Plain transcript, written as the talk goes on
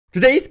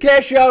Today's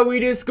Clash Royale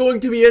video is going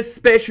to be a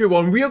special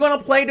one. We are gonna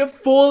play the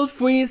full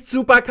free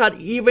Supercard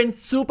Event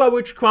Super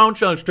Witch Crown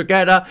Challenge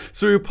together.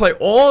 So we play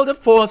all the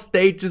 4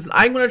 stages.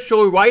 I'm gonna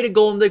show you why the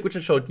golden deck, which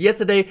I showed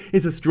yesterday,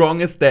 is the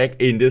strongest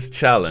deck in this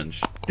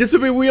challenge. This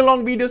will be a real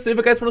long video, so if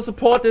you guys want to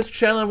support this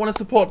channel and want to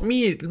support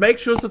me, make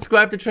sure to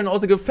subscribe to the channel.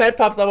 Also give fat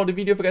thumbs up on the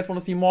video if you guys want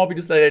to see more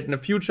videos like that in the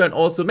future. And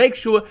also make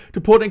sure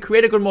to put and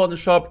create a good mod in the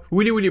shop.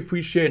 Really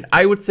appreciate it.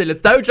 I would say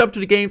let's dive up to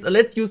the games and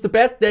let's use the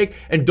best deck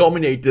and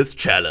dominate this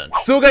challenge.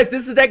 So guys,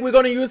 this is the deck we're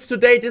gonna use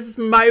today. This is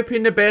in my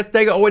opinion the best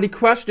deck. I already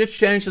crushed this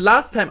challenge. The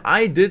last time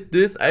I did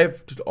this,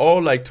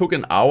 took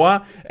an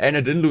hour and I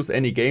didn't lose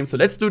any games. So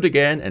let's do it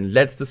again and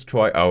let's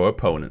destroy our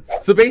opponents.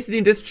 So basically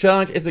in this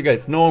challenge, as you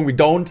guys know, we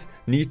don't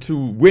need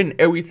to win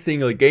every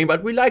single game,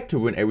 but we like to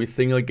win every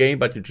single game,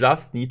 but you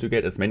just need to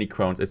get as many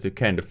crowns as you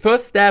can. The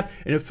first step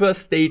in the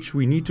first stage,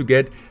 we need to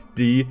get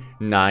the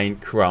 9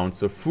 crowns.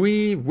 So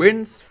 3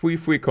 wins,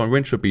 3 crown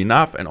wins should be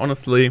enough. And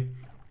honestly,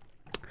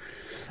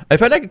 I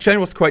felt like the challenge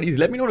was quite easy.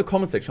 Let me know in the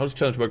comment section how this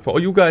challenge worked for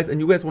all you guys, and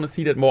you guys want to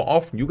see that more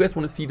often. You guys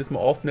want to see this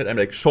more often, that I'm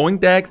like showing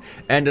decks,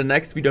 and the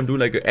next video I'm doing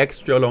like an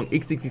extra long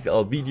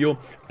XXXL video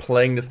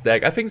playing this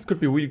deck. I think this could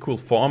be a really cool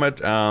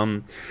format.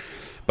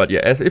 But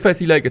yeah, if I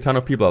see like a ton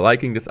of people are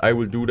liking this, I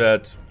will do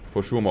that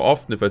for sure more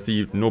often. If I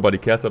see nobody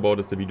cares about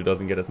this, the video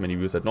doesn't get as many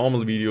views as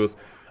normal videos,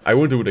 I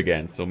will do it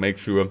again. So make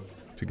sure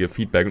to give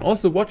feedback and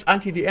also watch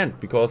until the end,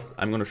 because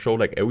I'm gonna show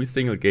like every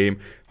single game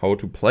how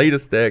to play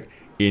this deck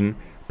in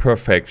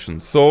perfection.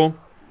 So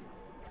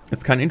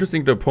it's kind of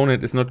interesting the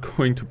opponent is not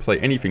going to play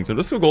anything. So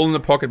just go gold in the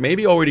pocket,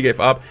 maybe already gave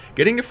up.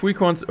 Getting the free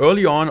coins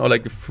early on, or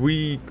like the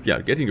free,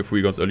 getting the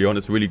free coins early on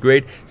is really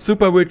great.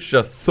 Super Witch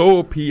just so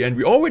OP, and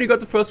we already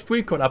got the first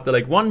free coin after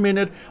like 1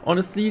 minute.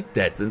 Honestly,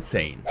 that's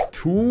insane.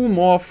 2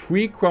 more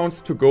free crowns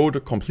to go to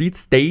complete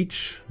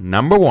stage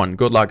number 1.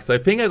 Good luck. So I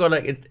think I got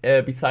like,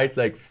 besides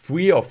like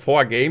 3 or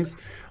 4 games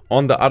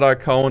on the other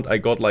account, I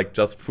got like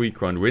just 3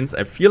 crown wins.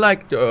 I feel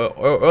like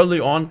early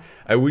on,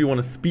 I really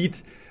want to speed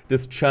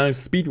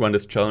run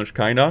this challenge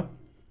kinda,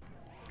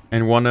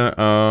 and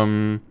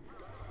wanna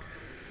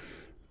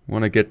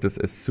get this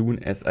as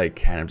soon as I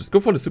can. Just go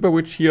for the Super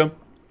Witch here.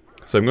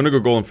 So I'm gonna go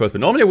golden first,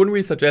 but normally I wouldn't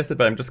really suggest it,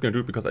 but I'm just gonna do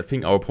it because I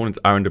think our opponents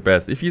aren't the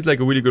best. If he's like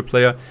a really good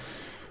player,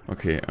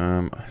 okay,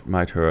 it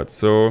might hurt.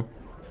 So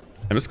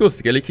I'm just gonna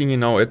Skelly King here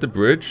now at the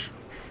bridge.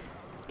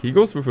 He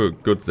goes with a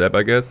good zap,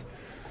 I guess.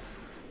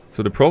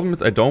 So the problem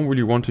is I don't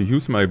really want to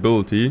use my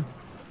ability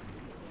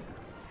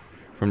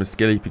from the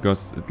Skelly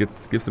because it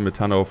gives him a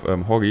ton of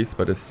hoggies,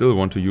 but I still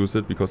want to use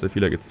it because I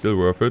feel like it's still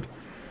worth it.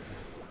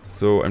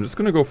 So I'm just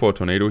gonna go for a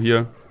tornado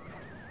here.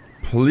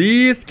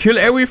 Please kill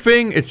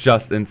everything. It's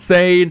just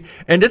insane.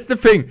 And that's the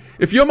thing.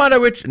 If your Mother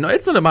Witch, no,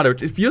 it's not a Mother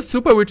Witch. If your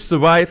Super Witch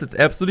survives, it's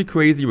absolutely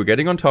crazy. We're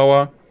getting on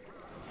tower.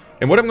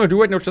 And what I'm gonna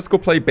do right now is just go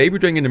play Baby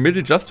Dragon in the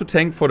middle just to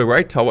tank for the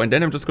right tower, and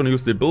then I'm just gonna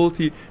use the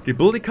ability. The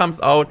ability comes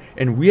out,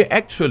 and we're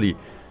actually,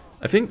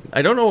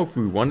 I don't know if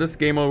we won this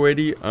game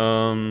already.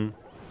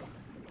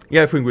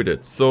 Yeah, I think we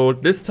did. So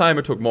this time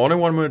it took more than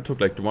 1 minute, it took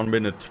like 1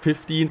 minute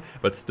 15,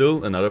 but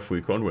still another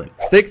 3 crown win.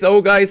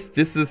 6-0 guys,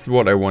 this is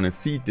what I want to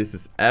see. This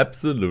is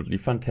absolutely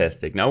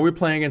fantastic. Now we're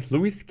playing against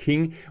Louis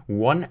King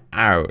 1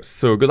 hour.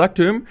 So good luck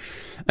to him.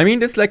 I mean,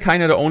 this is like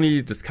kind of the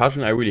only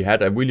discussion I really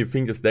had. I really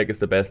think this deck is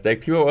the best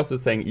deck. People are also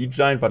saying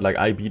E-Giant, but like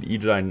I beat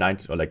E-Giant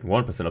 90 or like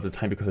 1% of the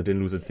time because I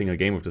didn't lose a single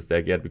game with this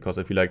deck yet, because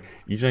I feel like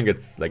E-Giant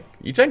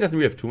doesn't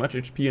really have too much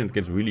HP and it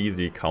gets really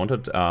easily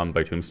countered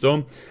by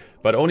Tombstone.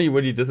 But only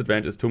really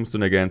disadvantage is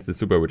Tombstone against the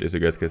Super Witch, as you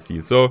guys can see.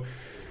 So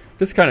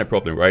this is kind of a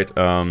problem, right?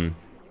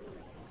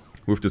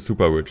 With the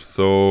Super Witch.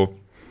 So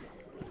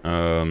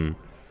it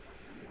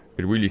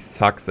really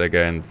sucks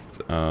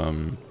against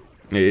Tombstone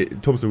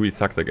really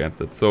sucks against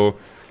it. So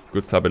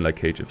good sub in like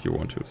Cage if you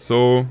want to.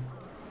 So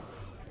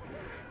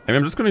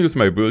I'm just gonna use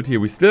my ability here.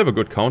 We still have a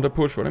good counter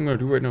push. What I'm gonna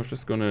do right now is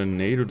just gonna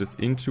nado this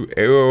into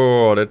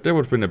arrow. That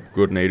would have been a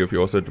good nado if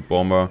you also had the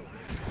bomber.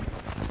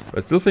 But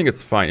I still think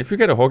it's fine. If you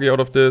get a Hoggy out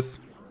of this,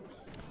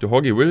 the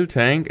Hoggy will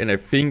tank, and I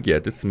think, yeah,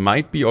 this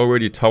might be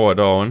already tower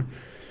down.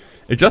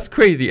 It's just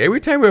crazy. Every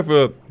time we have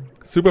a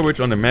Super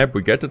Witch on the map,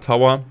 we get the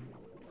tower.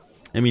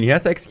 I mean, he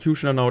has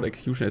Executioner now. The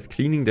Executioner is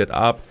cleaning that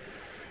up.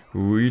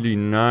 Really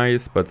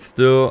nice, but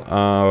still,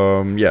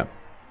 yeah.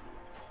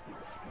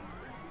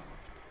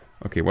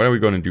 Okay, what are we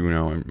gonna do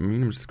now? I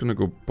mean, I'm just gonna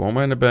go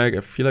Bomber in the bag.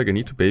 I feel like I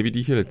need to Baby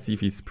D here. Let's see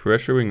if he's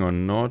pressuring or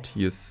not.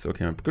 He is.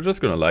 Okay, I'm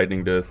just gonna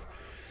Lightning this.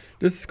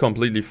 This is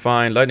completely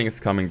fine. Lightning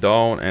is coming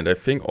down, and I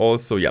think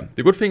also, yeah,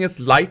 the good thing is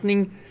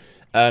Lightning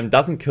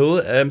doesn't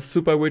kill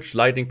Super Witch.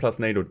 Lightning plus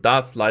Nado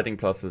does. Lightning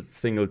plus a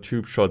single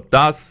tube shot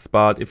does.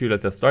 But if you're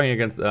starting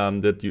against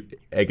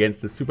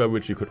the Super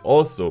Witch, you could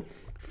also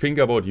think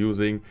about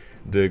using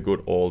the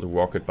good old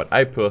rocket. But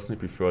I personally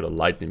prefer the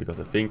Lightning because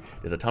I think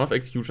there's a ton of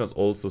executioners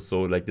also.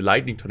 So like the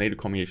Lightning Tornado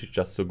combination is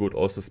just so good.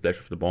 Also splash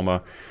with the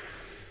bomber.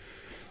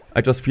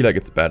 I just feel like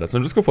it's better. So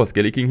I'm just go for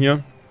Skelly King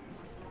here.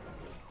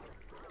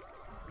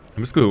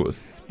 I'm just gonna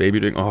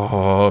Baby Dragon.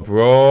 Oh,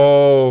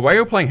 bro. Why are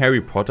you playing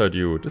Harry Potter,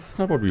 dude? This is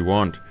not what we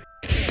want.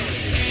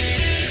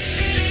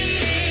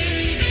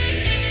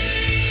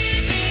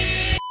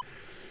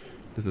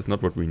 This is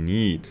not what we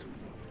need.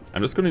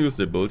 I'm just gonna use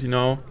the ability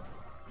now.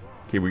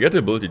 Okay, we get the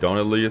ability down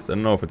at least. I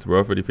don't know if it's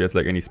worth it if he has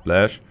like any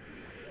splash.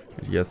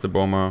 And he has the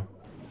bomber.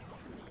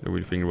 I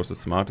really think it was the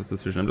smartest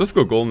decision. I'm just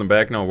gonna golden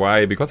back now.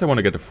 Why? Because I want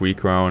to get the free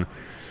crown.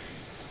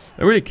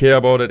 I really care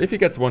about it. If he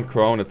gets 1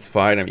 crown, it's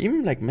fine. I'm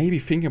even like maybe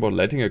thinking about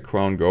letting a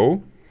crown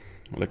go.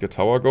 Like a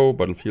tower go,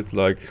 but it feels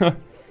like...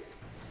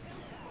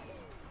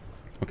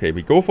 Okay,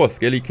 we go for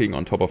Skelly King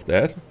on top of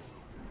that.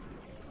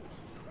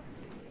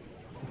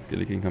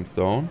 Skelly King comes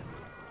down.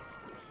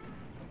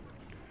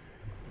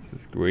 This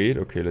is great.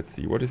 Okay, let's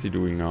see. What is he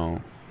doing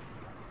now?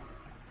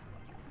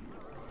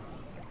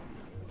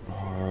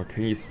 Oh,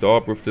 can you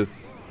stop with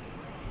this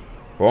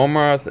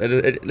bombers?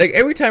 Like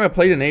every time I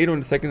play the NATO in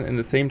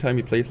the same time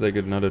he plays like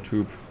another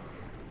troop.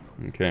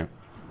 Okay.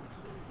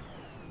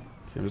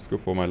 Okay, let's go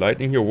for my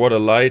lightning here. What a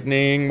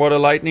lightning! What a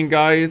lightning,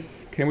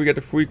 guys! Can we get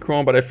the free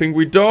crown? But I think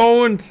we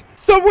don't.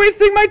 Stop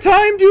wasting my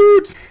time,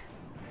 dude!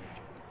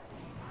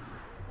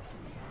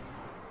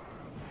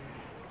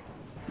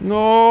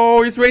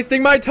 No, he's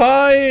wasting my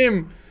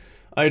time!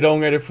 I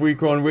don't get a free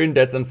crown win,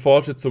 that's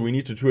unfortunate, so we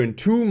need to turn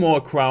 2 more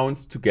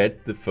crowns to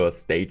get the first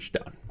stage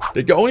done.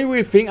 The only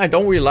real thing I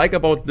don't really like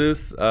about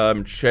this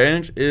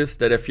challenge is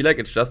that I feel like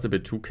it's just a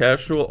bit too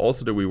casual.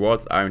 Also the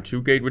rewards are in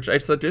 2 gate, which I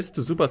suggest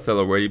to Supercell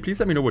already. Please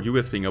let me know what you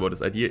guys think about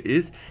this idea.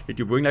 Is that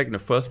you bring like in the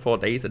first 4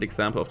 days, an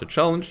example of the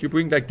challenge, you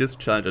bring like this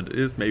challenge that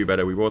is maybe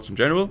better rewards in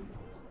general.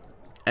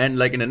 And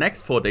like in the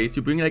next 4 days,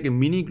 you bring like a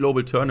mini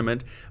global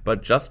tournament,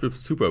 but just with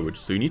Super Witch.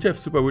 So you need to have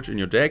Super Witch in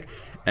your deck,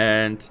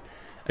 and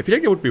I feel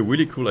like that would be a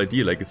really cool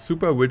idea, like a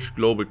Super Witch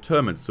global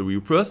tournament. So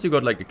you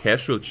got like a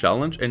casual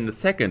challenge, and the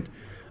second,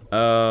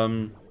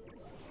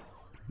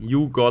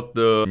 you got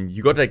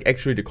like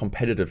actually the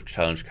competitive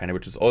challenge kind of,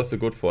 which is also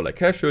good for like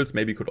casuals.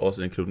 Maybe you could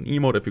also include an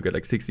emote if you get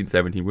like 16,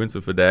 17 wins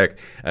with the deck,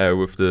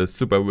 with the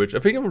Super Witch. I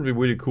think it would be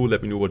really cool.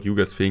 Let me know what you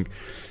guys think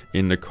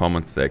in the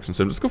comments section.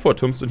 So let's go for a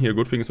tombstone here.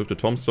 Good thing is with the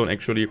tombstone,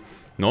 actually,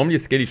 normally a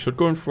Skelly should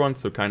go in front,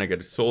 so kind of get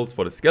the souls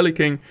for the Skelly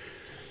King.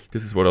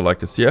 This is what I like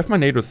to see. I have my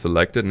NATO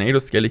selected. NATO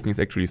Skelly King is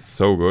actually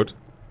so good.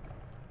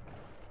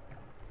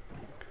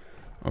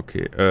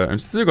 Okay, I'm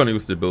still gonna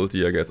use the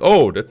ability, I guess.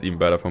 Oh, that's even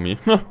better for me.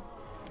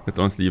 That's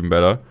honestly even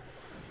better.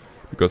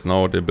 Because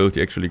now the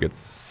ability actually gets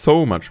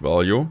so much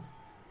value.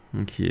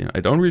 Okay, I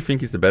don't really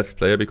think he's the best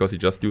player because he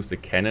just used the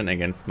cannon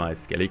against my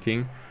Skelly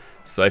King.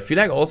 So I feel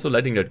like also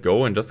letting that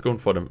go and just going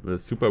for the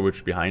Super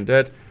Witch behind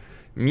that.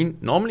 I mean,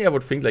 normally I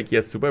would think like he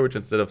has Super Witch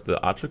instead of the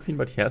Archer Queen,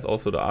 but he has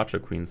also the Archer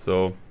Queen,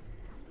 so...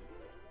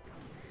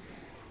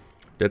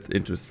 That's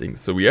interesting.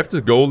 So we have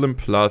the Golem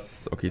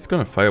plus... Okay, he's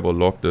gonna Fireball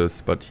lock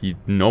this, but he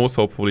knows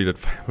hopefully that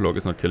Fireball lock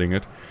is not killing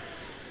it.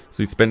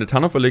 So he spent a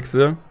ton of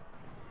Elixir.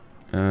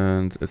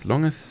 And as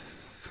long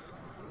as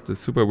the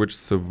Super Witch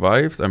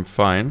survives, I'm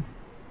fine.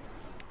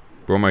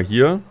 Broma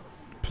here.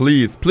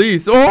 Please,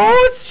 please.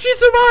 Oh, she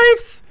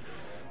survives!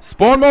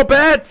 Spawn more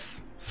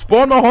bats!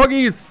 Spawn more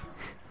hoggies!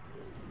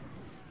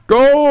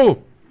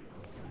 Go!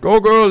 Go,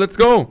 girl, let's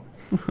go!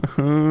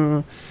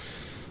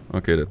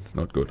 Okay, that's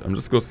not good. I'm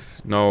just going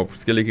now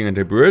Skelly King and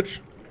the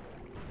bridge.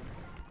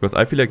 Because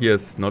I feel like he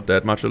has not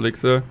that much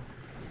elixir.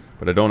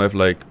 But I don't have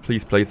like...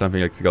 Please play something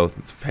like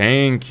skeletons.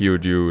 Thank you,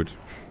 dude.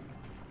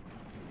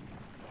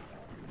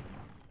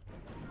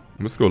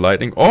 Let's go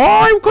lightning. Oh,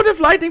 I could have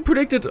lightning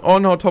predicted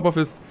on top of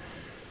his...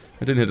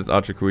 I didn't hit his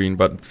Archer Queen,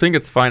 but I think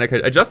it's fine.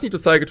 I just need to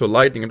cycle to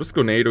lightning. I'm just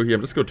go NATO here.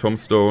 I'm just go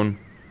Tombstone.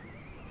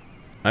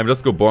 I'm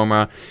just go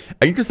Bomber.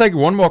 I need to cycle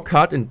 1 more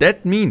card, and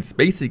that means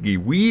basically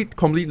we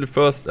completed the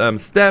first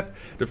step.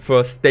 The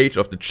first stage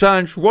of the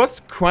challenge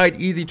was quite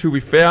easy, to be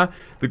fair.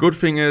 The good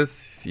thing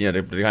is, yeah,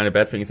 the kind of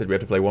bad thing is that we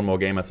had to play 1 more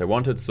game as I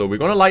wanted. So we're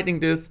gonna lightning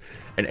this,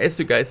 and as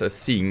you guys are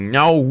seeing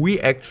now,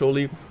 we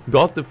actually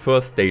got the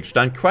first stage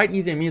done. Quite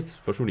easy. I mean, it's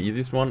for sure the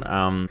easiest one.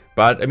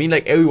 But I mean,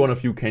 like every one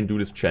of you can do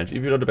this challenge.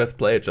 If you're not the best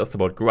player, it's just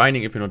about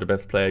grinding. If you're not the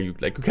best player, you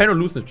cannot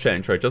lose the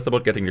challenge, right? Just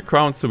about getting the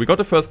crown. So we got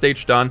the first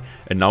stage done,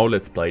 and now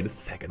let's play the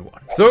second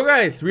one. So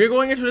guys, we are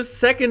going into the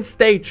second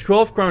stage.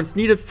 12 crowns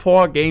needed,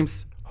 4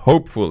 games,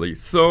 hopefully.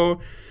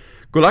 So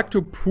good luck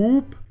to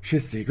Poop.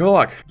 Shisty, good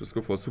luck. Just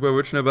go for Super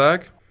Witch in the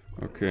back.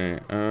 Okay,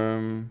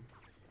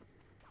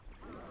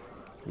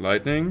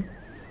 lightning.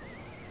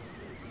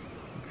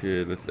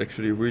 Okay, that's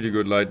actually really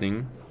good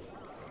lightning.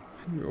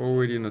 We're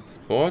already in a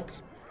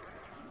spot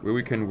where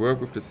we can work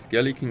with the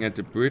Skelly King at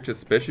the bridge,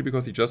 especially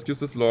because he just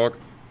used his log.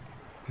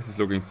 This is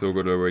looking so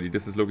good already.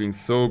 This is looking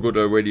so good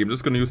already. I'm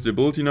just gonna use the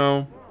ability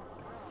now.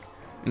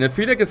 And I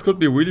feel like this could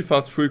be a really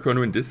fast free crown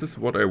win. This is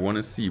what I want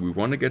to see. We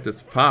want to get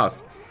this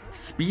fast,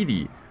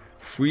 speedy,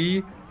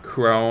 free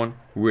crown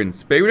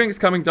wins. Baby is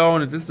coming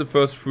down, and this is the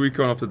first free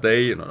crown of the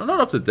day. Not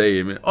of the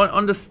day, I mean,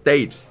 on the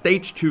stage.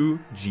 Stage 2,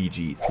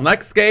 GG's.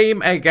 Next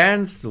game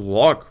against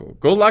Loco.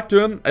 Good luck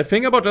to him. I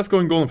think about just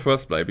going golem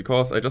first play,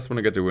 because I just want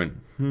to get the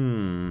win.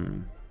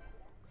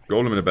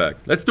 Golem in the back.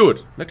 Let's do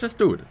it. Let's just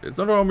do it. It's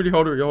not normally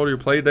how do you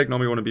play the deck.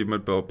 Normally you want to be a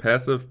bit more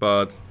passive,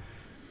 but...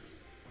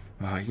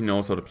 he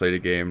knows how to play the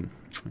game.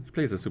 He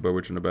plays a Super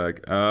Witch in the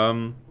back.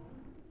 I'm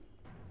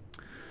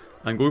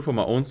going for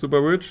my own Super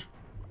Witch.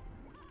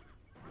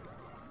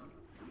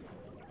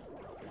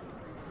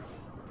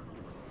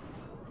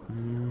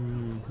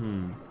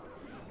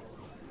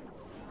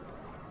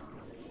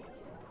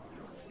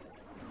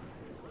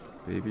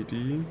 Baby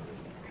D.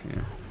 Okay.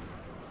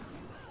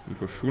 And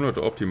for sure not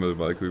the optimal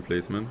Valkyrie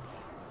placement.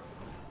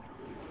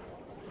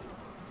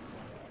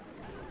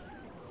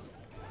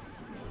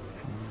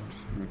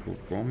 Just gonna go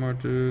bomber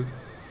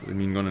this. I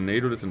mean, gonna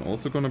NATO this and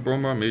also gonna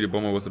bomber. Maybe the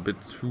bomber was a bit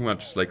too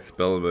much like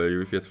spell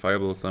value. If he has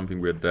fireball or something,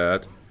 we're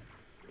dead.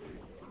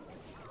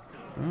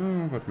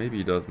 Oh, but maybe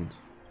he doesn't.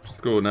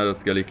 Just go another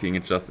Skelly King.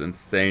 It's just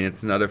insane.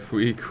 It's another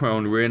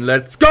 3-crown win.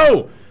 Let's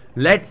go!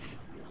 Let's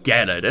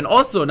get it. And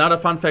also another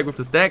fun fact with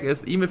this deck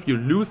is even if you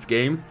lose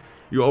games,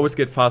 you always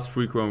get fast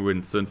 3-crown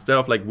wins. So instead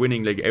of like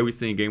winning like every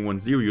single game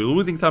 1-0, you're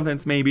losing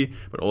sometimes maybe,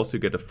 but also you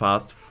get a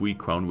fast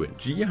 3-crown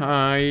wins.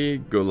 G-High,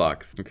 good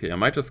luck. Okay, I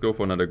might just go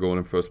for another goal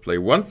in first play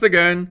once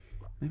again.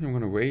 Maybe I'm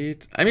gonna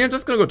wait. I mean, I'm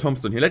just gonna go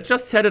Tombstone here. Let's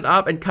just set it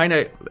up and kind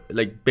of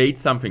like bait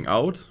something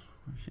out,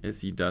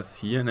 as he does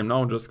here. And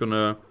now I'm just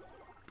gonna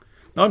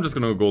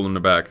go gold in the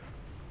back.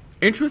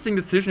 Interesting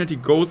decision that he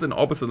goes in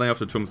opposite lane of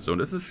the Tombstone.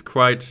 This is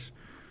quite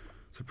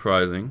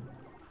surprising.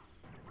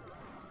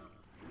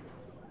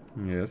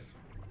 Yes.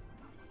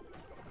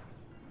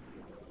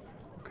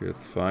 Okay,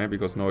 it's fine,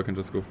 because now I can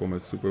just go for my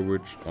Super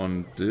Witch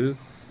on this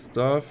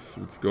stuff.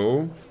 Let's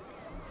go.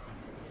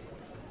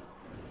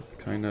 It's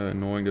kind of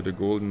annoying that the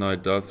Golden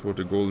Knight does what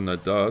the Golden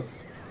Knight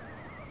does.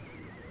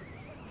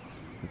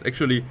 It's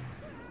actually,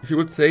 if you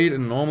would say it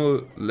in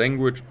normal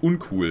language,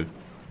 uncool.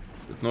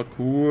 It's not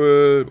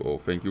cool. Oh,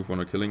 thank you for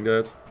not killing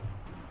that.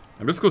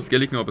 I'm just going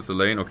Skelly King opposite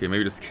lane. Okay,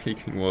 maybe the Skelly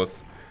King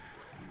was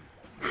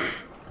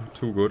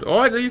too good.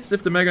 Or at least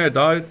if the Mega Knight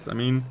dies. I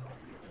mean,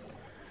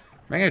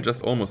 Mega Knight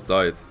just almost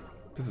dies.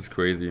 This is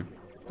crazy.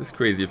 This is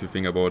crazy if you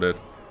think about it.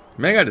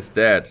 Mega Knight is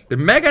dead. The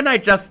Mega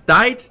Knight just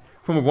died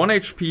from a 1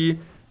 HP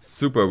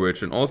Super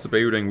Witch. And also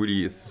Baby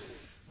really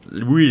is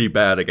really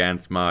bad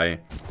against my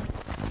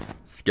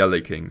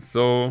Skelly King.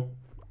 So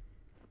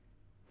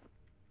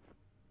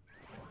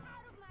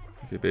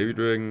okay, Baby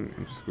Dragon,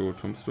 I'll just go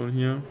Tombstone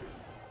here.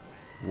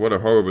 What a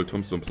horrible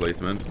Tombstone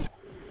placement.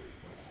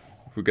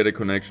 If we get a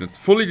connection, it's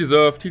fully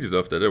deserved. He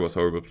deserved that. That was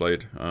horrible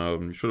played.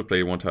 You should have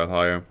played 1 tile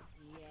higher.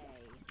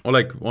 Or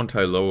like 1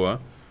 tile lower.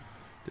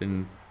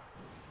 Then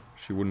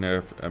she wouldn't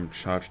have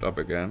charged up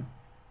again.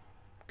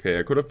 Okay,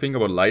 I could have think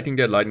about lighting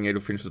that. Lighting A to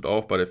finish it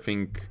off, but I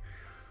think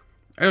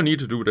I don't need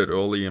to do that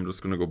early. I'm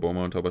just gonna go bomber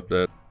on top of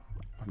that.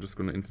 I'm just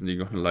gonna instantly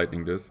go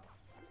lightning this.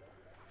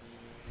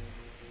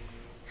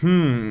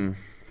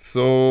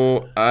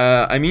 So,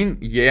 I mean,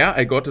 yeah,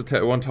 I got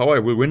the 1 tower. I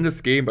will win this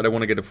game, but I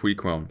want to get a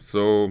 3-crown.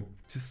 So,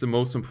 this is the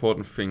most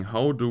important thing.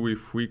 How do we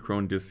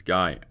 3-crown this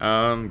guy?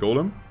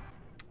 Golem?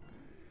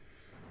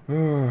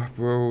 Oh,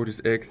 bro,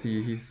 this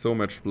Axie, he's so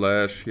much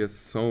splash. He has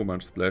so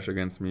much splash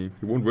against me.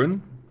 He won't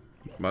win,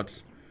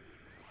 but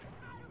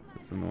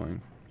it's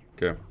annoying.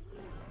 Okay.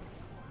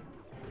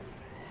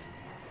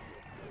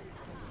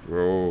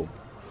 Bro.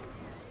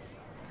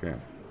 Okay.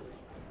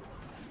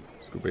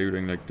 Let's go Baby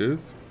Ring like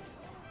this.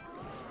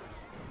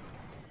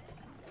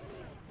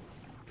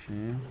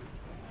 Okay.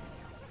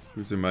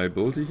 Using my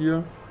ability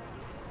here.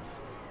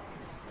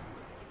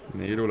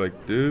 NATO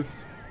like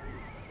this.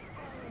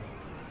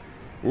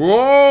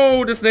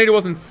 Whoa! This NATO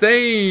was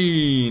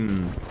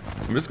insane!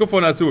 I'm just go for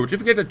another Super Witch.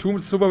 If you get a 2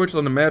 Super Witch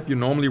on the map, you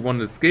normally won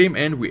this game.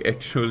 And we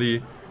actually...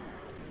 I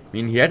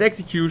mean, he had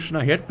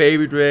Executioner, he had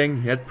Baby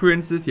Dragon, he had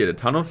Princess, he had a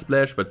ton of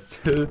splash, but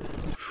still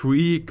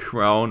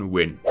 3-crown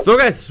win. So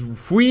guys,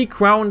 3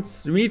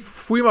 crowns, we need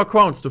 3 more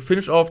crowns to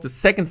finish off the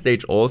second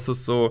stage also,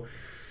 so...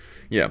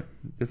 yeah,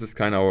 this is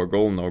kind of our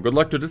goal now. Good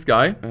luck to this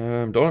guy.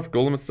 Don't have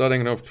Golem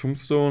starting, I don't have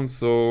Tombstone,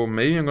 so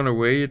maybe I'm gonna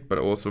wait, but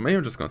also maybe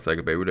I'm just gonna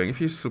cycle Baby Dragon.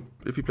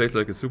 If he plays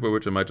like a Super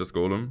Witch, I might just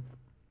Golem.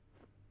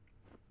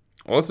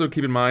 Also,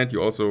 keep in mind,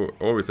 you also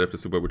always have the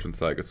Super Witch and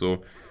cycle,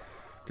 so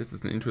this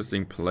is an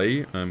interesting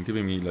play.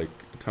 Giving me like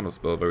a ton of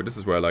spell value. This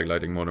is where I like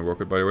Lightning more than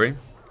Rocket, by the way.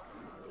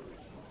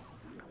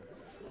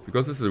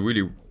 Because this is a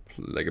really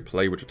like a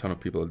play which a ton of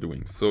people are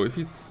doing. So if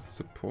he's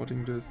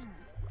supporting this...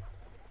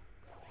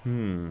 I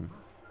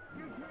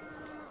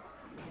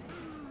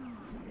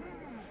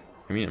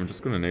mean, I'm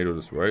just gonna NATO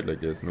this, right?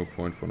 Like, there's no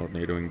point for not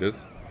NATOing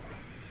this.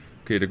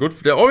 Okay,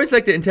 they're always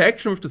like the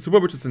interaction with the Super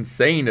Witch is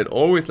insane. That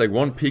always like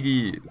 1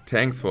 piggy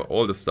tanks for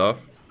all the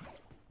stuff.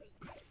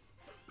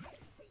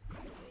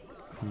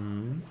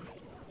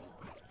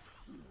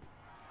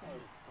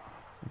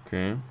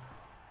 Okay.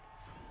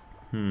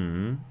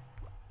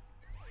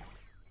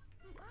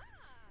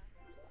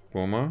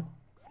 Bomber.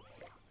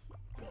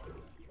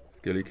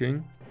 Skelly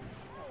King.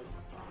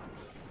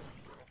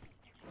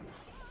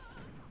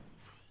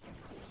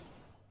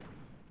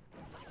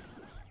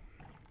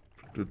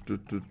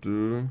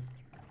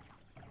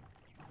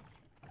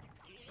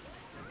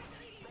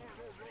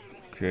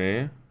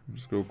 Okay,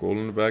 just go gold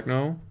in the back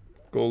now.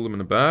 Gold them in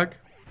the back.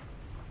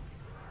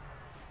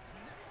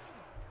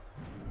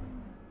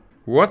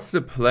 What's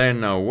the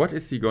plan now? What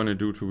is he gonna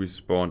do to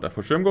respawn?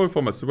 For sure I'm going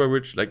for my Super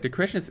Witch. Like, the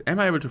question is, am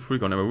I able to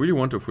freak on him? I really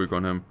want to freak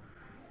on him.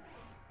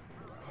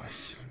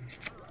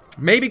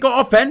 Maybe go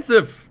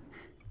offensive!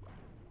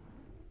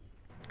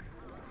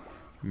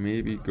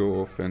 Maybe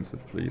go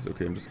offensive, please.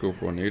 Okay, I'm just go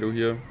for a NATO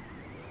here.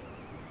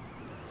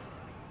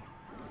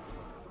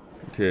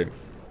 Okay.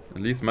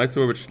 At least my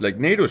sword, like,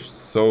 NATO is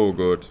so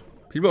good.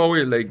 People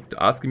always, like,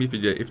 asking me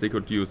if they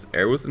could use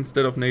arrows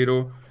instead of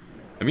NATO.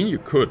 I mean, you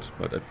could,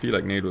 but I feel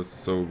like NATO is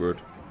so good.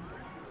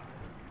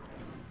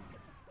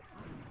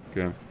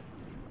 Okay.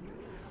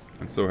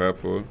 And so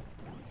helpful.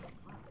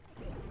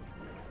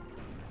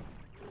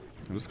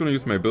 I'm just gonna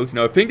use my ability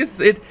now. I think this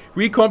is it.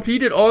 We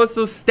completed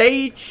also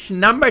stage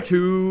number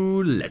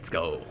 2. Let's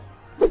go.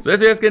 So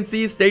as you guys can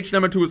see, stage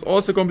number 2 is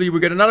also complete. We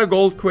get another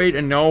gold crate,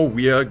 and now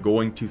we are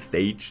going to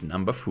stage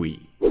number 3.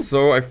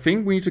 So I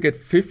think we need to get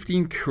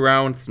 15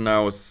 crowns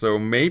now. So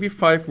maybe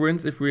 5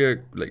 wins if we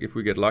are, like, if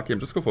we get lucky. I'm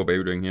just go for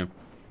baby doing here.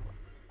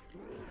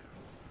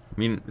 I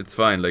mean, it's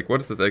fine. Like,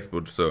 what is this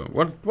expo? So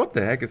what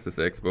the heck is this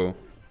expo?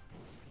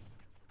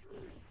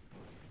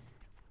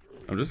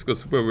 I'm just go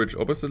super rich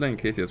opposite lane in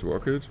case he has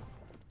rocket.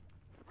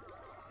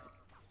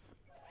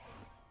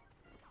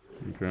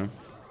 Okay.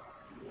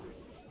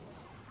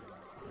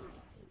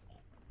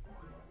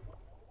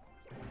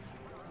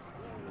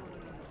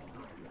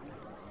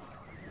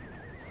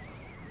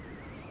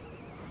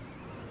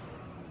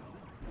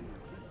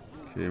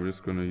 Okay, we're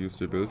just gonna use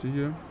the ability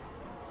here.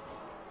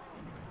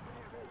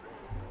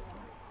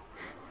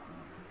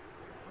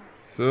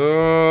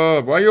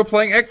 So, why are you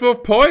playing Expo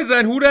of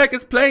Poison? Who the heck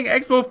is playing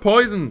Expo of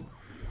Poison?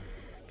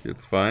 Okay,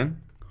 it's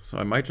fine. So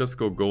I might just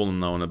go golem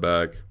now in the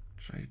back.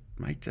 I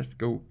might just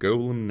go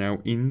golem now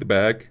in the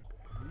back.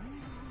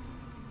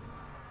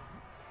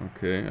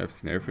 Okay, I've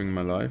seen everything in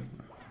my life.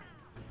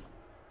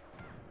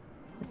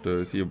 What the,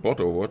 is he a bot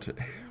or what?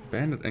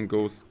 Bandit and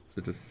goes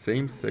at the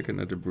same second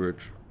at the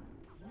bridge.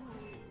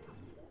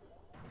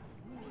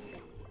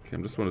 Okay,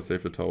 I just want to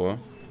save the tower.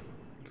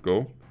 Let's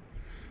go.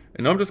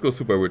 And now I'm just go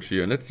super witch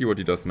here, and let's see what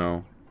he does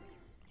now.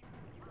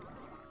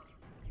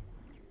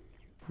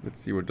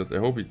 Let's see what he does. I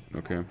hope he...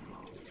 Okay.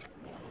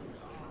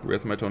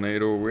 Where's my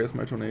tornado? Where's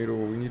my tornado?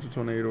 We need a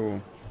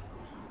tornado.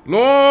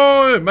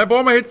 LOL! My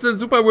bomber hits the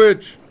super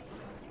witch!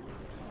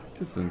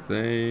 This is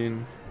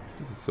insane.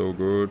 This is so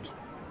good.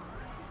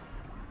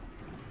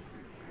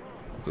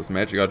 This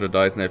magic out of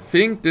dice, and I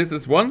think this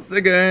is once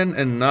again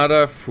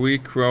another 3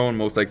 crown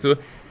most like. So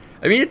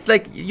I mean, it's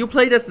like, you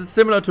play this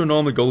similar to a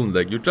normal golden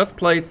deck. You just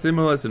play it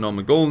similar as a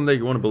normal golden deck.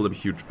 You want to build up a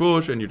huge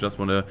bush, and you just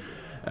want to,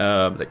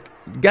 like,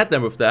 get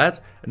them with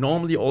that.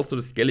 Normally, also,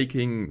 the Skelly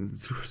King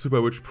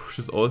Super Witch push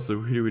is also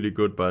really, really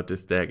good, but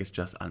this deck is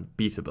just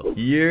unbeatable.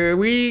 Here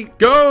we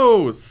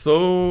go!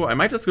 So, I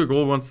might just go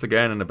gold once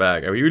again in the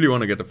bag. I really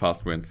want to get the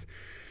fast wins.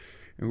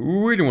 I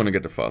really want to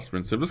get the fast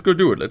wins, so I'm just gonna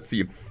do it. Let's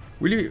see.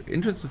 Really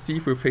interested to see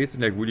if we're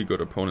facing, like, really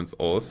good opponents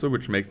also,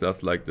 which makes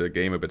us, like, the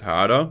game a bit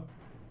harder.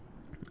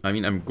 I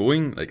mean, I'm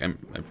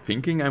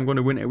thinking I'm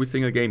gonna win every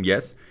single game,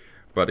 yes.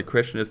 But the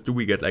question is, do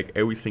we get like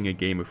every single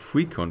game a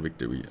free con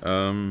victory?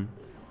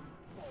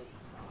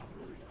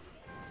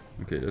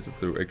 Okay, that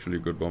is actually a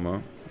good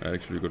bomber.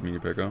 Actually a good mini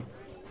packer.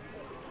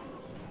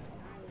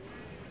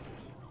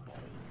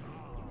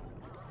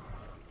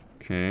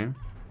 Okay.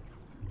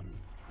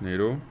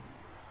 NATO.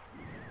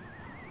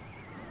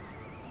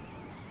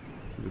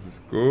 So this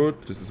is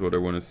good. This is what I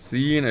want to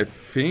see, and I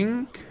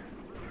think...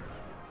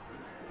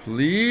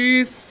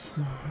 Please.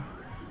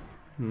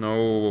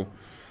 No.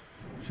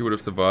 She would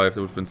have survived.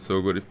 It would have been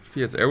so good. If he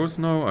has arrows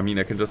now, I mean,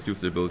 I can just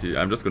use the ability.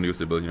 I'm just going to use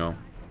the ability now.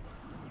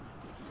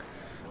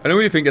 I don't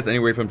really think there's any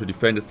way for him to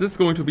defend. Is this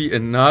going to be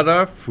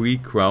another 3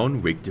 crown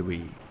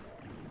victory?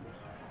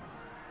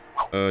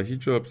 He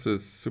drops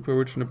his super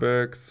witch in the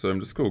back, so I'm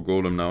just going to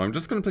golem now. I'm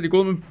just going to play the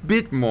golem a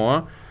bit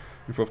more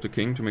in front of the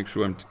king to make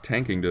sure I'm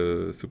tanking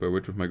the super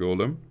witch with my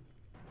golem.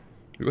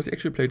 Because he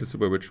actually played the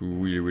super witch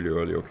really, really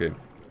early. Okay.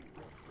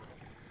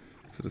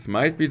 So this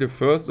might be the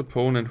first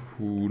opponent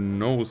who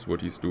knows what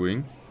he's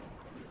doing.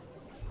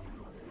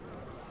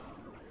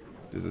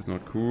 This is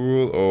not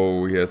cool.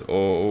 Oh, he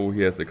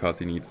has the cards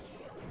he needs.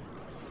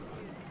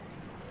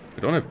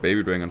 I don't have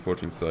Baby Dragon,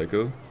 unfortunately,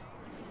 cycle.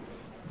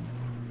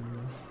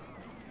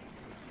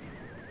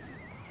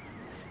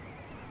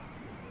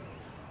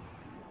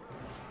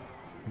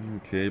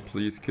 Okay,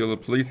 please kill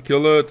it, please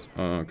kill it.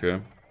 Oh,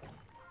 okay.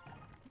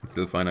 It's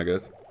still fine, I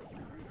guess.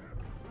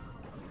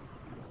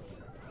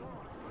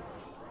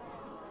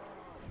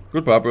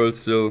 Good bubble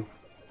still.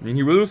 I mean,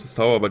 he will lose his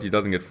tower, but he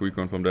doesn't get free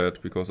con from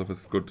that because of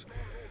his good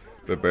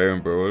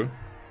barbarian barrel.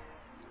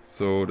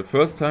 So the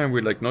first time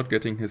we're like not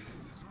getting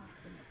his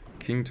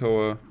king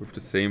tower with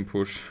the same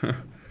push. So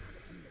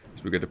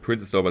we get a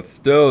princess tower, but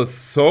still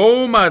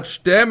so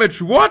much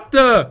damage. What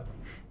the?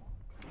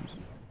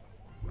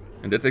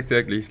 And that's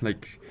exactly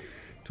like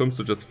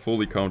Tomsto just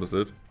fully counters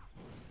it.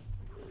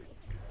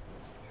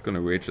 He's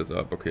gonna rage this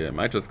up. Okay, I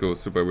might just go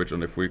super witch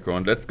on the free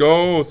con. Let's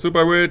go,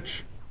 super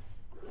witch.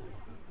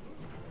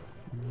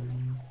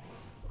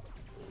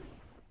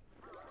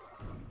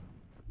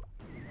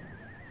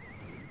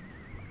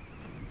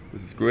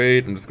 This is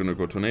great. I'm just gonna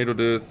go tornado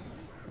this.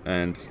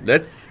 And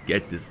let's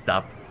get this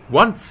stop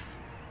once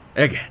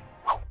again.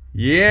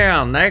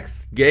 Yeah,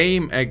 next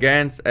game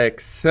against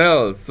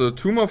Excel. So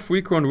 2 more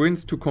frequent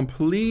wins to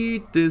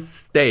complete this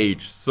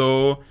stage.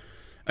 So,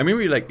 I mean,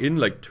 we're like in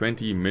like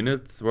 20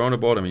 minutes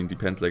roundabout. I mean,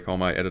 depends like how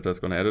my editor's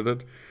gonna edit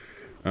it.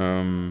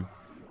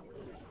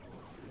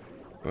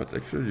 But it's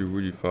actually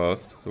really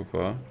fast so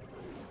far.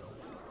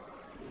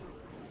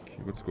 Okay,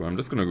 let's go. I'm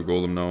just gonna go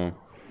golem now.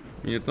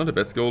 I mean, it's not the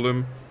best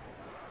golem,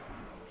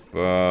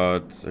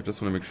 but I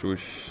just want to make sure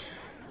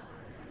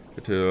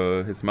that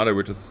his mother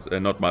witch is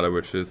not mother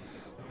witch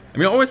is. I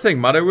mean, I'm always saying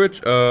mother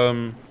witch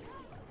because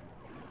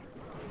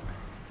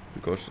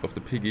of the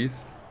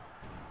piggies.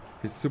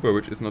 His super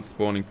witch is not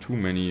spawning too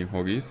many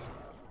hoggies,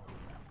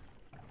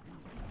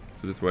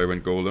 so this is why I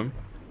went golem.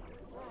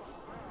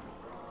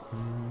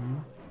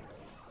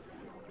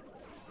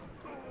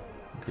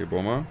 Okay,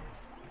 bomber.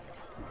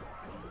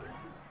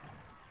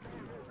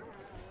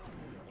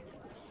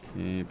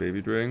 Okay, baby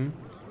dragon.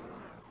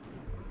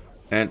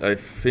 And I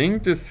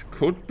think this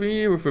could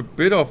be, with a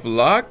bit of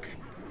luck,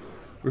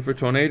 with a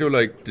tornado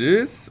like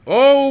this.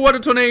 Oh, what a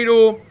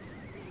tornado!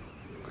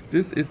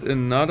 This is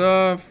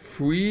another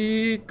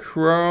 3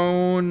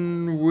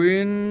 crown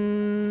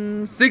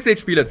win. 6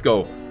 HP, let's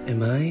go.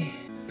 Am I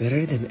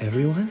better than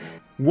everyone?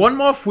 1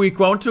 more 3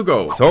 crown to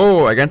go.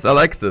 So, against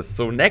Alexis.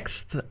 So,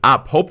 next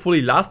up,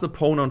 hopefully last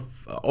opponent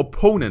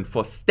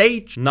for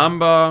stage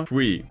number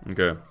 3.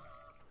 Okay.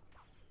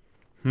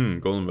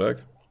 Golden back.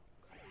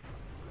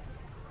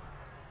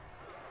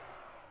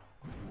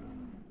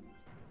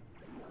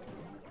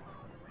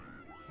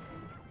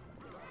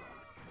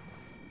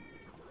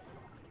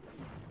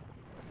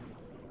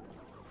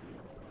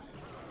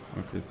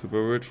 Okay,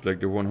 super rich. Like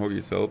the one hoggy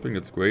is helping,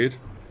 it's great.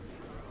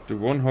 The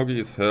one hoggy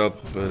is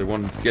the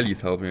one skelly is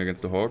helping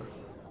against the hog.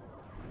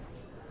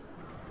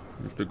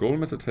 If the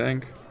golem is a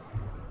tank,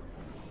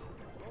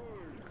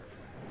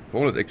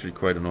 bowler is actually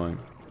quite annoying.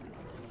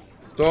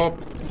 Stop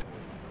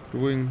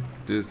doing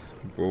this,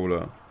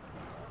 bowler.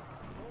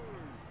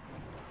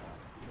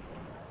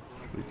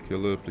 Please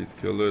kill it, please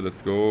kill it.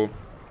 Let's go.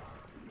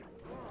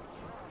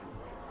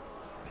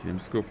 Okay, I'm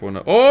just go for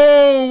now.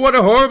 Oh, what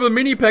a horrible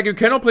mini pack. You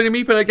cannot play the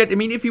mini pack like that. I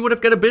mean, if he would have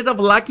got a bit of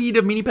lucky,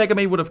 the mini packer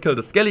maybe would have killed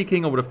the Skelly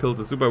King or would have killed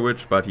the Super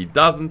Witch, but he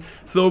doesn't.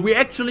 So we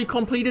actually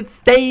completed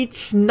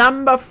stage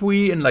number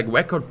 3 in like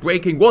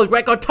record-breaking world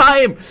record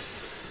time.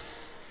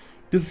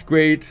 This is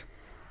great.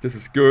 This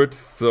is good.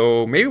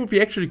 So maybe it would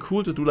be actually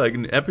cool to do like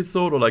an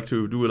episode or like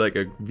to do like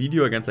a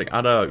video against like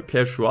other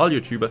Clash Royale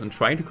YouTubers and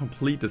trying to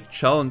complete this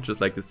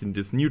challenges, like this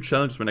new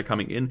challenges when they're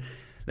coming in.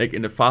 Like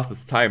in the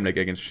fastest time, like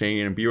against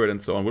Shane and Beard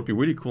and so on, would be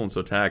really cool in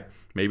so tag.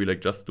 Maybe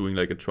like just doing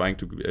like trying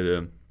to,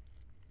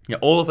 yeah,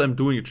 all of them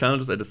doing the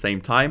challenges at the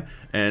same time,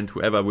 and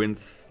whoever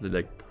wins,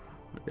 like,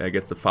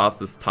 gets the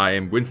fastest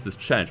time, wins this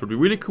challenge. Would be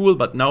really cool,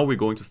 but now we're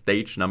going to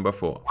stage number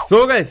 4.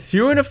 So guys,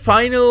 you're in the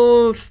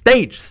final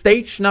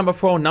stage number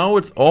 4. Now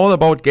it's all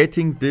about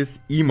getting this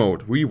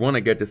emote. We want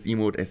to get this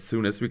emote as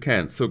soon as we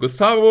can. So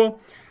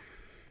Gustavo,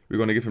 we're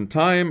gonna give him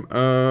time.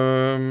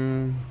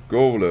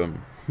 Golem.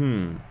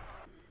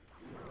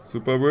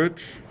 Super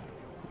Witch.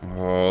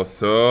 Oh,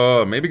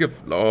 sir. Maybe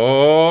give...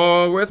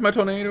 Oh, where's my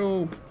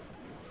tornado?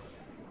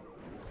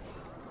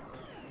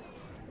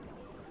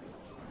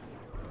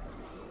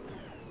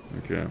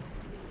 Okay.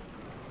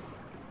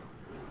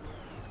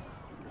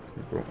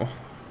 Oh, I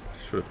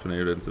should have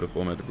tornadoed instead of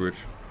bomb at the bridge.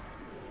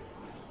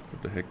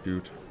 What the heck,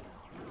 dude?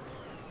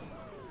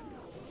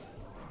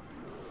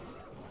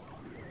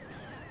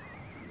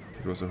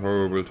 It was a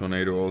horrible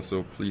tornado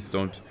also. Please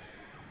don't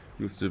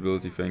use the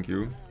ability, thank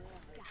you.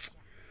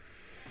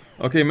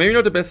 Okay, maybe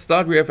not the best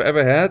start we have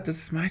ever had.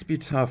 This might be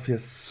tough. He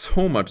has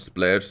so much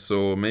splash,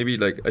 so maybe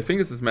like... I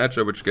think this is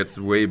matchup which gets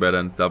way better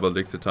in double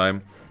elixir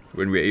time.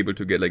 When we're able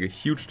to get like a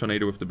huge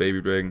tornado with the baby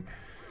dragon.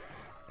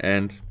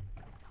 And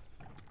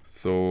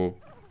so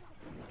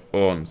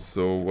on.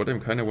 So what I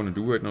kind of want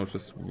to do right now is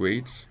just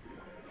wait.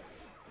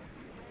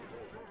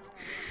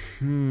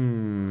 I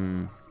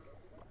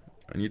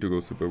need to go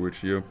super witch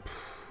here.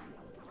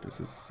 This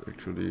is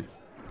actually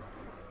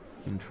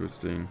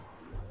interesting.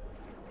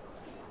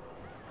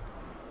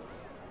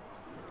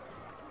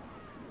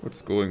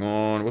 What's going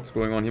on? What's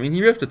going on? I mean,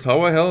 here we have the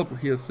tower help.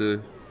 Here's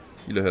the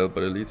healer help,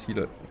 but at least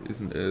healer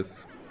isn't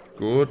as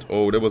good.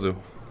 Oh, that was a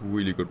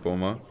really good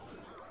bomber.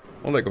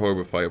 Or like a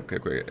horrible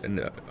firecracker. And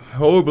a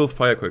horrible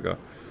firecracker.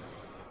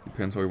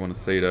 Depends how you want to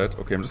say that.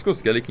 Okay, I'm just going to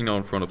Skelly King now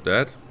in front of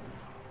that.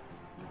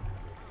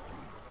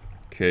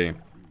 Okay.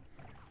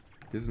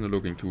 This isn't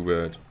looking too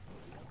bad.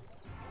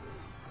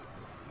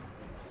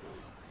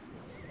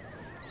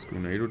 Let's go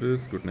nado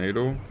this. Good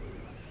nado.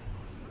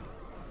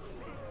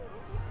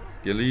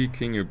 Skelly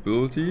King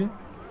ability.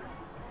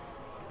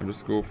 I'll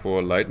just go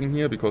for lightning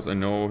here because I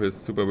know his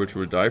super witch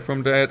will die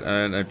from that,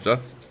 and I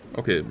just...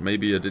 Okay,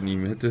 maybe I didn't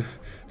even hit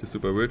the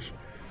super witch.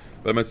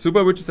 But my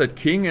super witch is at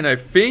king, and I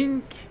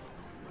think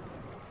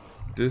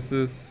this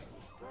is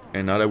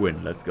another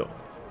win. Let's go.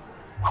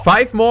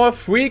 5 more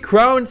 3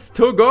 crowns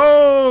to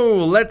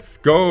go. Let's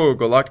go.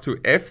 Good luck to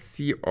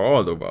FC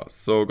all over.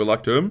 So good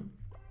luck to him.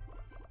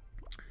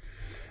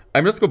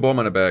 I'm just gonna bomb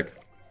on the back.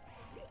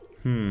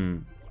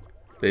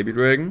 Baby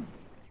Dragon.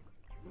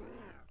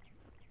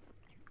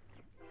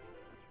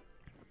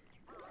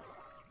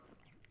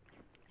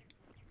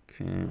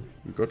 Okay,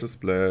 we got the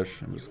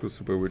splash. I'm just go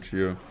Super Witch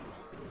here.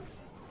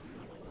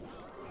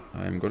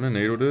 I'm gonna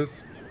NATO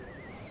this.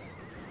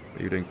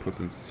 Baby Dragon puts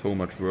in so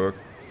much work.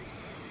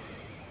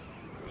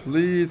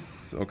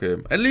 Please. Okay,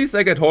 at least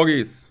I get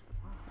Hoggies.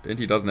 And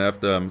he doesn't have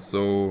them,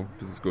 so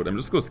this is good. I'm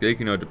just gonna Scale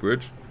King at the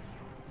bridge.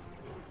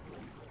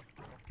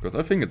 Because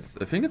I think it's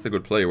a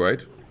good play,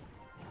 right?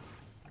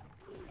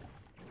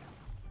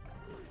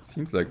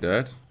 Seems like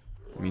that.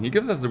 I mean, he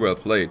gives us the well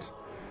played.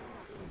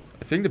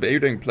 I think the Baby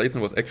Dragon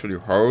placement was actually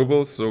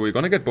horrible, so we're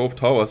gonna get both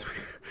towers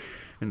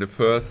in the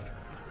first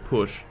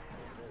push.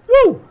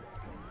 Woo!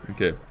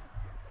 Okay.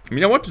 I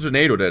mean, I wanted to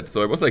NATO that,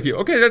 so I was like, here,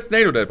 okay, let's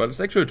NATO that, but it's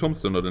actually a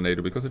Tombstone, not a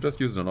NATO, because it just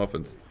uses it on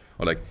offense.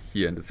 Or like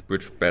here in this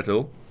bridge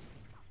battle.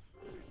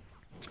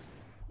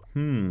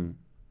 Bomb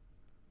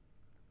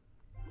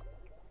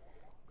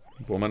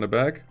on the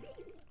back.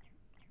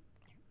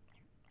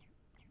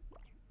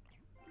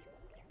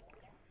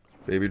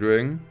 Baby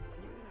Dragon.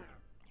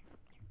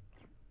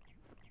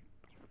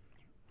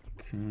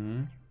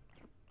 Okay.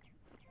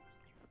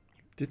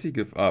 Did he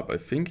give up? I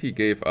think he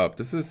gave up.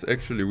 This is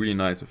actually really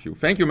nice of you.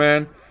 Thank you,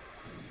 man.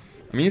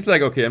 I mean, he's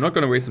like, okay, I'm not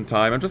gonna waste some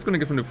time. I'm just gonna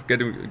give him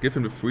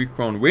the 3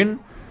 crown win.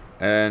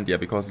 And yeah,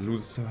 because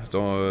lose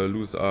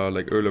are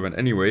like irrelevant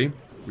anyway.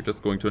 We're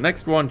just going to the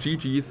next one.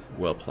 GG's,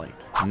 well played.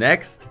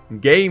 Next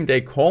game,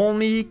 they call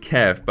me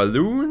Kev.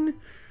 Balloon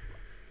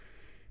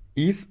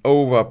is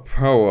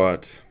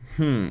overpowered.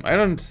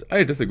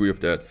 I disagree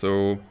with that.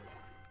 So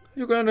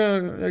you're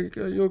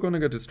gonna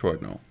get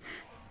destroyed now.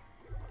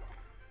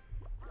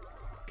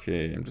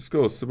 Okay, I'm just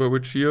going Super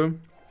Witch here.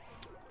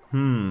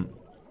 Maybe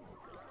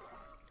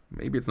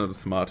it's not as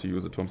smart to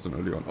use a Thompson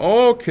early on.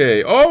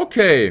 Okay,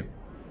 okay.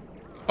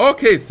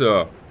 Okay,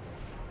 sir.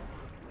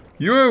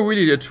 You're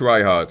really a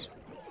tryhard.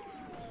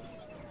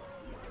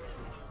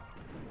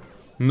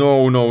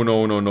 No, no,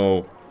 no, no,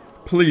 no.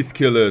 Please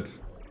kill it.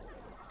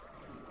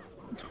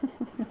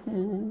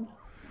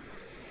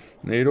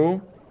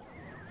 NATO.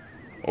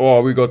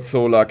 Oh, we got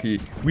so lucky.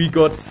 We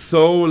got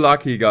so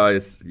lucky,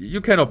 guys.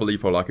 You cannot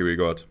believe how lucky we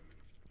got.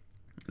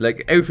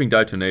 Like, everything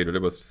died to NATO.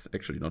 That was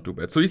actually not too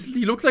bad. So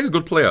he looks like a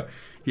good player.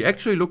 He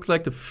actually looks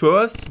like the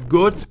first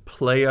good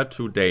player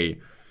today.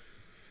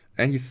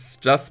 And he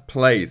just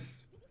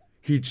plays.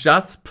 He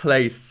just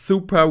plays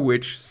Super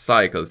Witch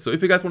Cycle. So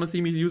if you guys want to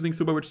see me using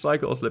Super Witch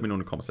Cycle, also let me know in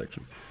the comment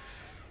section.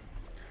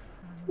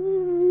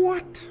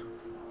 What?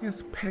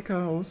 Yes,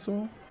 P.E.K.K.A.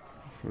 also.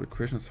 So the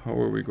question is, how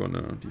are we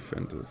gonna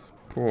defend this?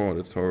 Oh,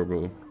 that's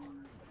horrible.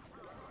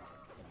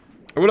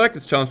 I would like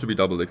this challenge to be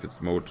double exit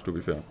mode, to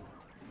be fair.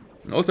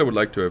 And also I would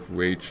like to have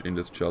Rage in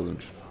this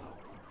challenge.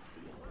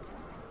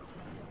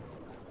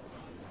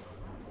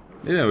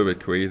 Yeah, I'm a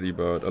bit crazy,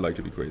 but I like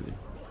to be crazy.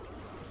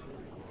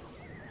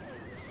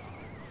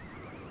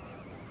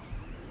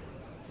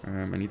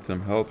 I need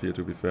some help here,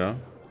 to be fair.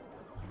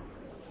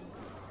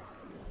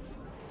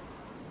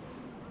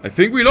 I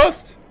think we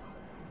lost!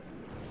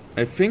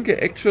 I think I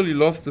actually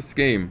lost this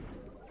game.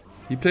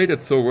 He played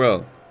it so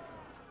well.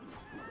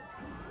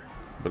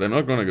 But I'm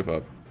not gonna give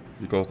up.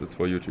 Because it's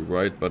for YouTube,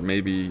 right? But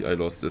maybe I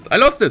lost this. I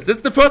lost this! This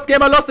is the first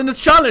game I lost in this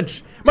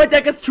challenge! My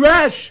deck is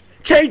trash!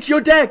 Change your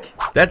deck!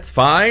 That's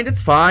fine,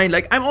 it's fine.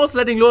 Like, I'm also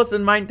letting loss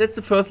in mind. That's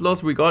the first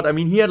loss we got. I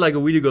mean, he had like a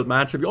really good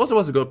matchup. He also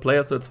was a good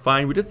player, so it's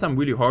fine. We did some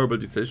really horrible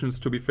decisions,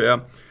 to be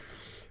fair.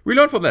 We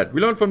learned from that.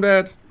 We learned from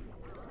that.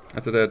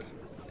 After that,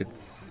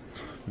 it's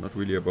not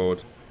really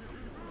about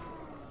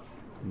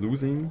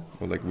losing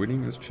or like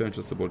winning this challenge.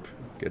 It's about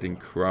getting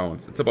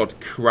crowns. It's about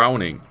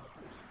crowning.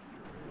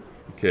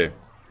 Okay.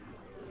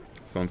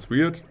 Sounds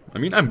weird. I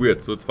mean, I'm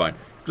weird, so it's fine.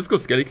 Just go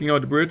Skelly King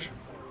out the bridge.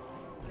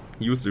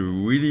 He used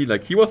to really,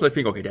 like, he was, I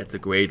think, okay, that's a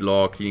great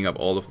law, cleaning up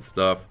all of the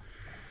stuff.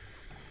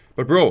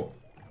 But bro,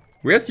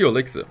 where's your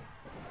elixir?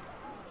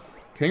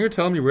 Can you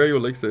tell me where your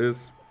elixir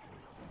is?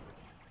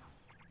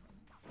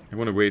 I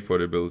want to wait for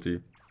the ability.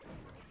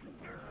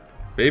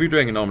 Baby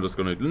Dragon, now I'm just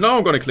gonna, now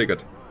I'm gonna click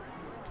it.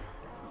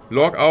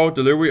 Log out,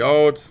 delivery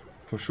out.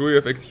 For sure you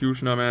have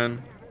Executioner,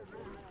 man.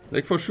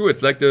 Like, for sure,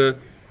 it's like the,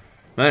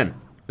 man,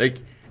 like,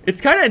 it's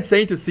kind of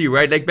insane to see,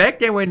 right? Like, back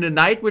then when the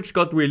Night Witch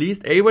got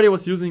released, everybody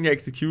was using the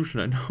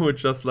Executioner. Now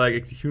it's just like,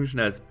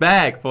 Executioner is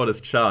back for this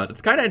challenge. It's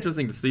kind of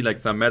interesting to see, like,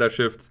 some meta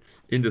shifts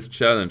in this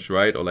challenge,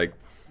 right? Or, like,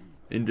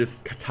 in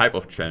this type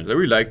of challenge. I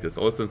really like this.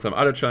 Also in some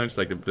other challenges,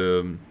 like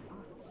the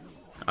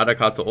other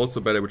cards are also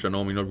better, which are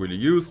normally not really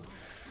used.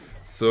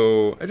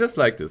 So, I just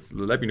like this.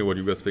 Let me know what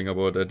you guys think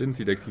about it. I didn't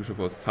see the Executioner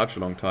for such a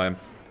long time.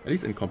 At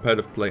least in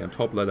competitive play and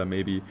top ladder,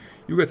 maybe.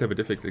 You guys have a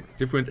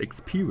different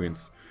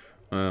experience.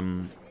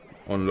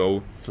 On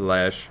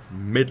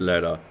low/mid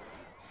ladder.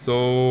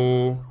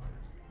 So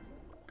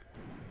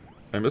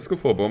I'm just go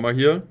for a bomber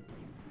here.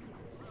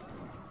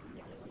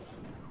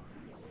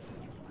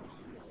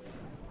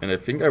 And I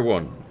think I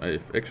won. I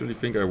actually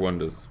think I won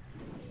this.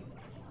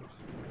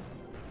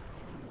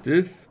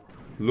 This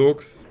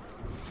looks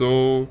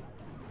so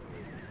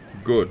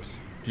good.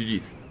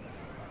 GG's.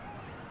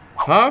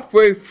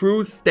 halfway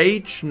through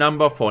stage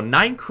number 4.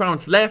 9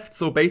 crowns left,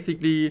 so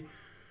basically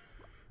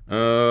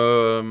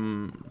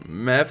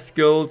math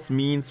skills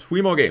means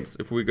 3 more games.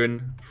 If we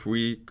win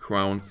 3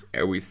 crowns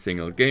every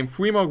single game,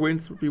 3 more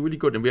wins would be really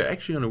good, and we are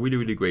actually on a really,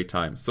 really great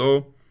time.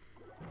 So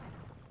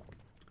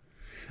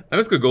I'm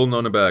just gonna golden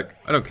on the back.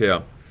 I don't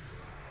care.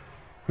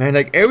 Man,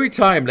 like every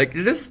time, like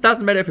this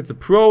doesn't matter if it's a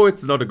pro,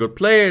 it's not a good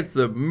player, it's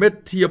a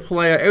mid-tier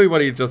player,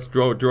 everybody just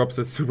drops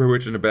a super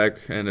rich in the back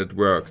and it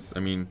works.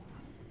 I mean,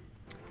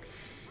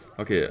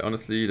 okay,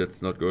 honestly,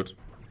 that's not good.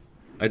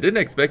 I didn't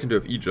expect him to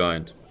have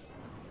E-Giant.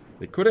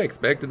 They could have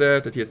expected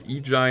that he has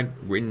E-Giant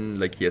when,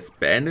 like, he has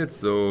Bandit,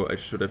 so I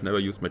should have never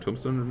used my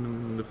Tombstone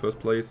in the first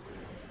place.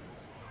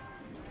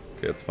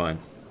 Okay, that's fine.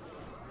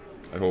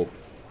 I hope.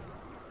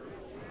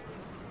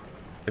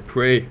 I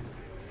pray.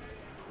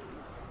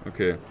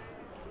 Okay.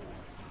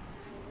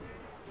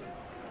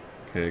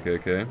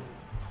 Okay.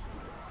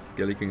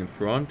 Skelly King in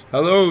front.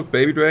 Hello,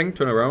 Baby Dragon,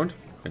 turn around.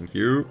 Thank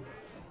you.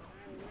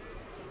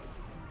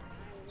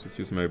 Just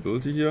use my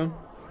ability here.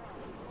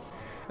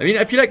 I mean,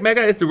 I feel like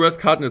Mega is the worst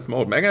card in this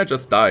mode. Mega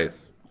just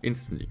dies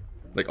instantly.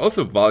 Like,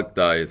 also Valk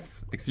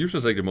dies. Execution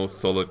is like the most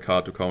solid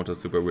card to counter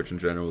Super Witch in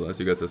general, as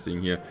you guys are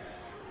seeing here.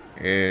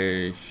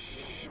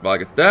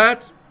 Valk is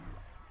dead.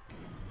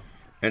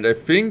 And I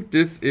think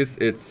this is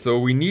it. So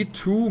we need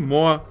 2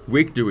 more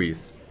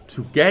victories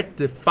to get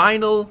the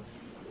final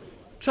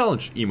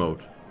challenge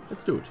emote.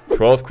 Let's do it.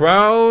 12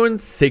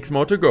 crowns, 6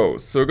 more to go.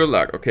 So good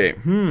luck. Okay,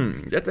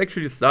 that's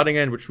actually the starting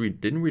end, which we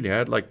didn't really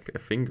have, like, I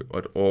think,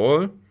 at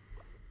all.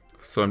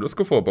 So I'm just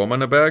going for a bomb on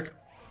the back.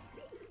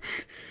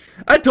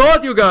 I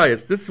told you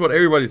guys! This is what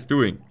everybody's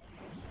doing.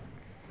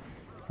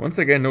 Once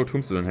again, no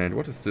tombstone in hand.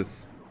 What is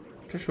this?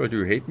 Casual, do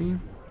you hate me?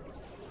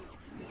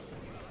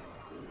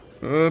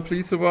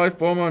 Please survive,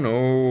 bomber.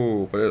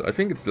 No, but I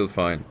think it's still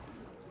fine.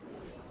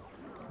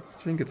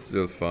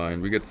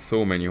 We get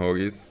so many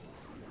hoggies.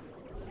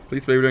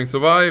 Please, Baby Dragon,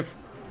 survive.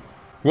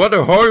 What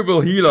a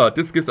horrible healer.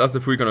 This gives us the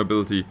free con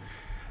ability.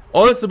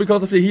 Also,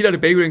 because of the healer, the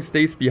Baby Dragon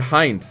stays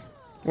behind.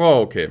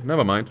 Whoa, okay.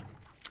 Never mind.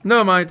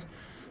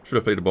 Should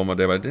have played a bomber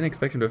there, but I didn't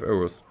expect him to have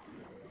arrows.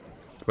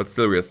 But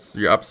still,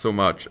 we're up so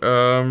much.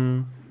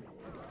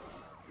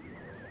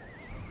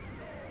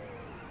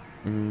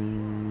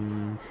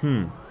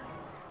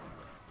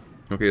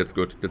 Okay, that's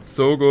good. That's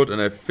so good.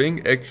 And I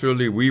think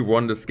actually we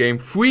won this game.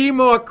 3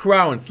 more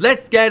crowns.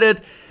 Let's get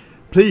it.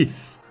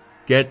 Please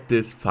get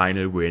this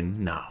final win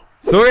now.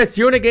 So let's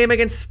do a game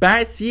against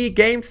Spicy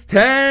Games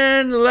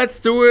 10. Let's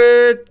do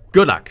it.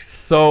 Good luck.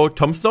 So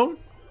Tombstone.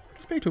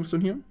 Just play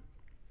Tombstone here.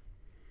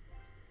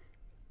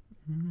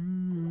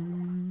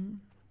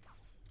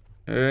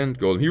 And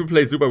Golden. He will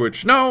play Super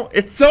Witch. No,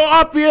 it's so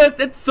obvious.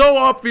 It's so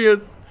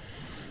obvious.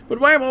 But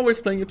why I'm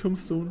always playing a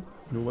Tombstone?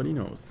 Nobody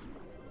knows.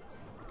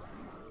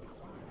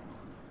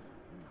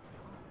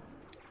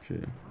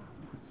 Okay.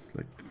 It's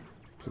like,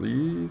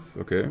 please.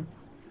 Okay.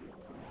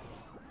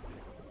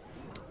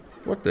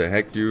 What the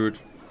heck, dude?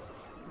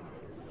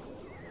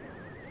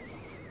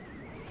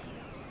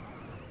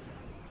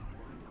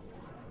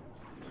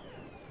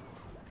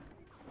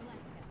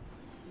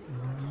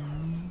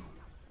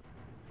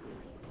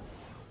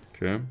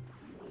 Okay.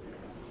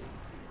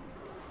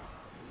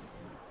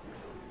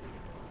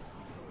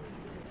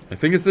 I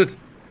think it's it.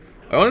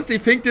 I honestly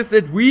think this is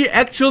it. We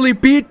actually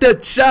beat the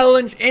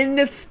challenge in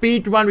the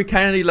speed run. We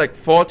kinda need like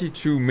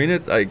 42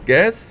 minutes, I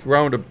guess,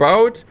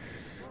 roundabout.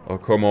 Oh,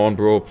 come on,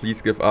 bro.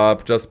 Please give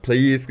up. Just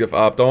please give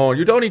up.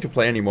 You don't need to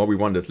play anymore. We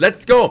won this.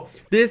 Let's go.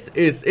 This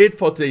is it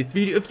for today's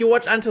video. If you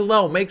watch until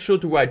now, make sure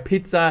to write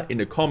pizza in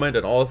the comment.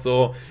 And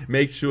also,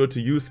 make sure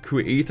to use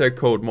creator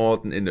code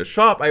Morten in the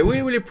shop. I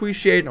really, really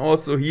appreciate it. And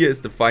also, here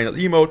is the final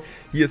emote.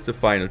 Here's the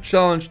final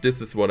challenge.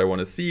 This is what I want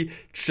to see.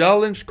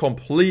 Challenge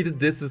completed.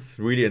 This is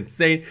really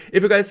insane.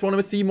 If you guys want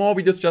to see more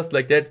videos just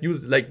like that,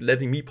 use like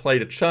letting me play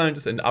the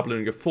challenges and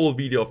uploading a full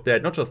video of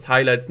that, not just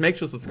highlights. Make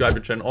sure to subscribe to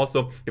the channel.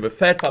 Also, give a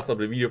fat thumbs up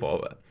the video for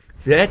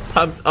that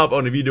thumbs up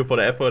on the video for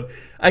the effort.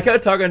 I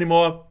can't talk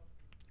anymore,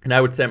 and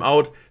I would say I'm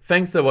out.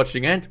 Thanks for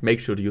watching, and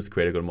make sure to use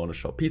creator code Morten in the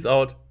shop. Peace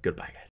out. Goodbye, guys.